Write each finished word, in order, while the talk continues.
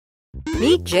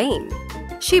Meet Jane.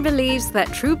 She believes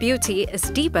that true beauty is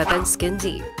deeper than skin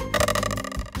deep.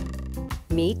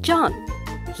 Meet John.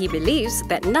 He believes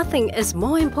that nothing is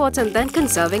more important than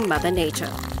conserving Mother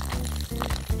Nature.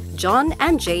 John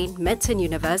and Jane met in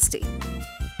university.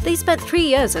 They spent 3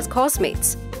 years as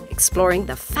coursemates, exploring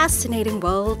the fascinating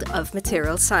world of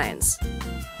material science.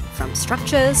 From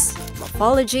structures,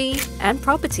 morphology, and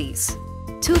properties,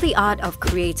 to the art of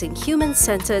creating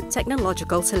human-centered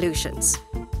technological solutions.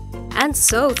 And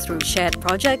so, through shared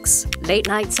projects,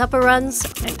 late-night supper runs,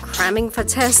 and cramming for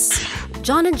tests,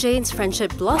 John and Jane's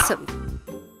friendship blossomed,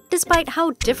 despite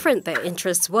how different their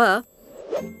interests were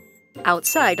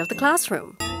outside of the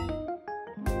classroom.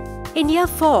 In year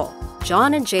 4,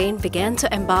 John and Jane began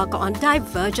to embark on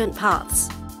divergent paths.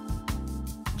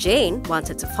 Jane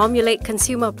wanted to formulate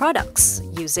consumer products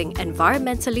using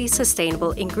environmentally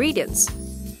sustainable ingredients,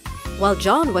 while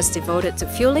John was devoted to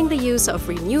fueling the use of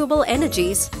renewable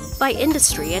energies by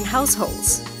industry and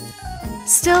households.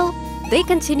 Still, they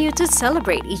continued to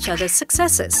celebrate each other's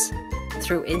successes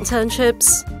through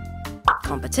internships,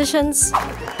 competitions,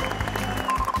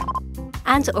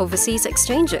 and overseas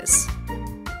exchanges.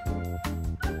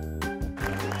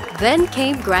 Then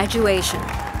came graduation,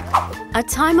 a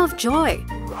time of joy,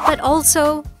 but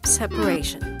also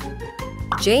separation.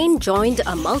 Jane joined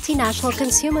a multinational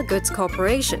consumer goods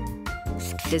corporation,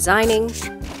 designing,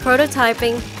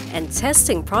 prototyping, and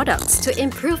testing products to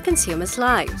improve consumers'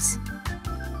 lives.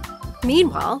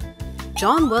 Meanwhile,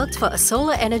 John worked for a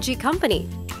solar energy company,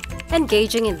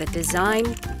 engaging in the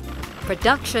design,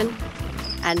 production,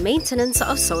 and maintenance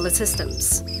of solar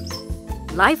systems.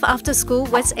 Life after school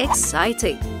was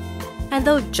exciting, and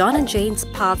though John and Jane's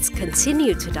paths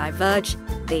continued to diverge,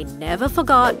 they never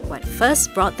forgot what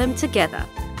first brought them together: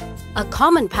 a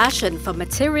common passion for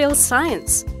materials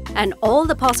science and all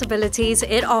the possibilities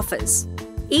it offers,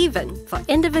 even for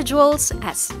individuals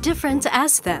as different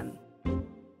as them.